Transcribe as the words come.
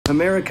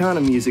Americana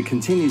music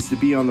continues to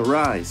be on the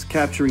rise,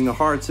 capturing the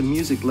hearts of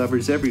music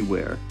lovers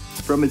everywhere.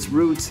 From its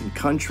roots in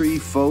country,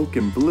 folk,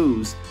 and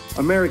blues,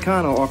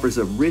 Americana offers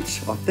a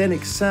rich,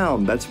 authentic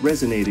sound that's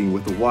resonating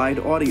with a wide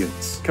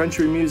audience.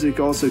 Country music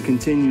also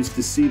continues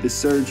to see the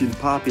surge in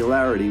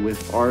popularity,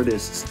 with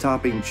artists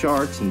topping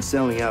charts and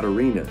selling out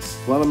arenas.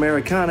 While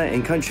Americana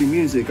and country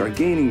music are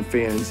gaining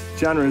fans,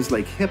 genres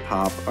like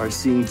hip-hop are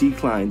seeing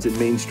declines in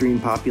mainstream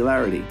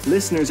popularity.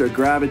 Listeners are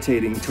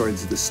gravitating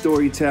towards the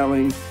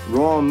storytelling,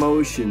 raw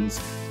emotions,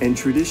 and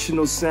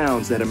traditional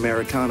sounds that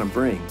Americana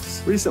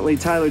brings. Recently,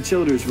 Tyler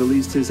Childers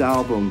released his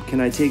album,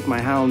 Can I Take My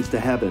Hounds to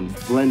Heaven,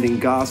 blending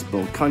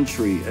gospel,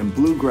 country, and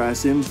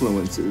bluegrass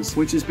influences,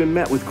 which has been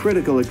met with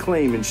critical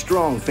acclaim and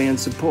strong fan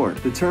support.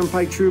 The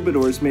Turnpike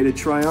Troubadours made a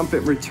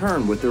triumphant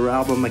return with their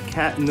album A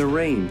Cat in the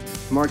Rain,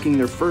 marking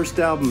their first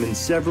album in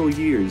several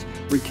years,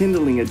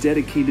 rekindling a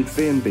dedicated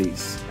fan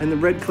base. And the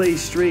Red Clay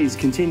Strays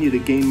continue to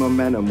gain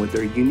momentum with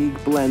their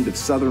unique blend of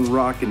southern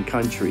rock and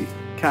country,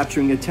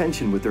 capturing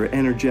attention with their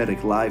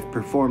energetic live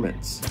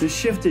performance. The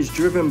shift is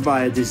driven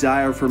by a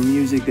desire for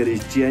music that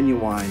is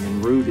genuine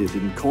and rooted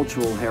in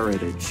cultural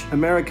heritage.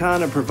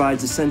 Americana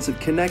provides a sense of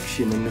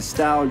connection and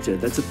nostalgia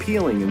that's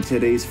appealing in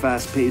today's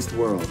fast-paced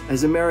world.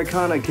 As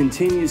Americana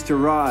continues to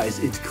rise,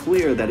 it's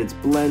clear that its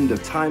blend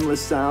of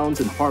timeless sounds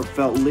and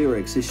heartfelt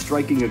lyrics is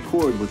striking a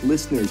chord with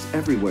listeners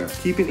everywhere.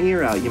 Keep an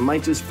ear out, you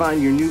might just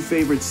find your new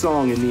favorite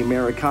song in the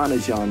Americana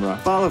genre.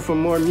 Follow for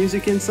more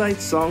music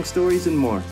insights, song stories, and more.